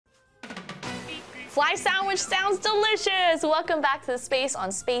Fly sandwich sounds delicious! Welcome back to the Space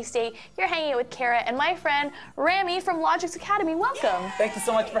on Space Day. You're hanging out with Kara and my friend Rami from Logix Academy. Welcome. Thank you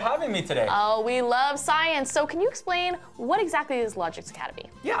so much for having me today. Oh, we love science. So can you explain what exactly is Logix Academy?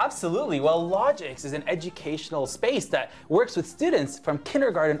 Yeah, absolutely. Well, Logix is an educational space that works with students from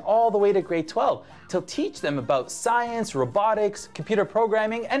kindergarten all the way to grade 12 to teach them about science, robotics, computer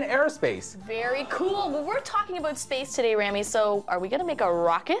programming, and aerospace. Very cool. Well, we're talking about space today, Rami, so are we gonna make a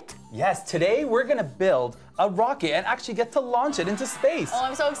rocket? Yes, today we're gonna build a rocket and actually get to launch it into space. Oh,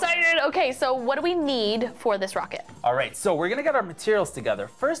 I'm so excited. Okay, so what do we need for this rocket? All right, so we're gonna get our materials together.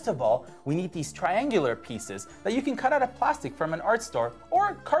 First of all, we need these triangular pieces that you can cut out of plastic from an art store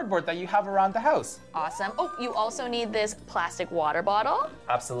or cardboard that you have around the house. Awesome. Oh, you also need this plastic water bottle.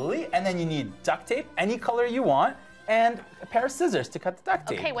 Absolutely, and then you need duct tape, any color you want, and a pair of scissors to cut the duct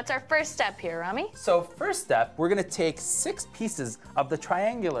tape. Okay, what's our first step here, Rami? So first step, we're gonna take 6 pieces of the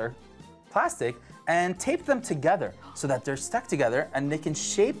triangular plastic and tape them together so that they're stuck together and they can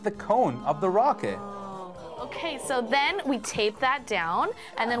shape the cone of the rocket. Okay, so then we tape that down,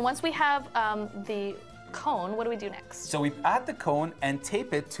 and then once we have the cone, what do we do next? So we add the cone and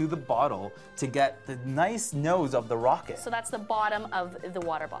tape it to the bottle to get the nice nose of the rocket. So that's the bottom of the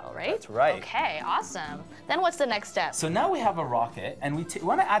water bottle, right? That's right. Okay, awesome. Then what's the next step? So now we have a rocket, and we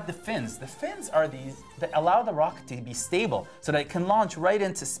want to add the fins. The fins are these that allow the rocket to be stable so that it can launch right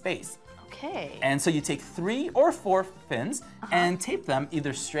into space. Okay. And so you take 3 or 4 fins and tape them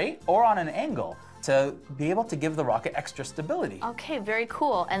either straight or on an angle to be able to give the rocket extra stability. Okay, very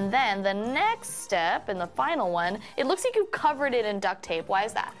cool. And then the next step, and the final one, it looks like you covered it in duct tape. Why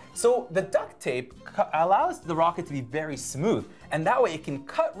is that? So the duct tape allows the rocket to be very smooth, and that way it can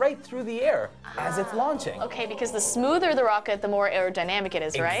cut right through the air as it's launching. Okay, because the smoother the rocket, the more aerodynamic it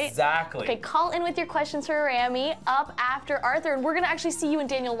is, right? Exactly. Okay, call in with your questions for Rami up after Arthur, and we're gonna actually see you and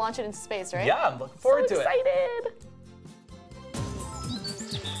Daniel launch it into space, right? Yeah, I'm looking forward to it. So excited!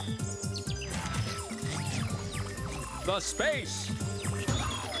 The Space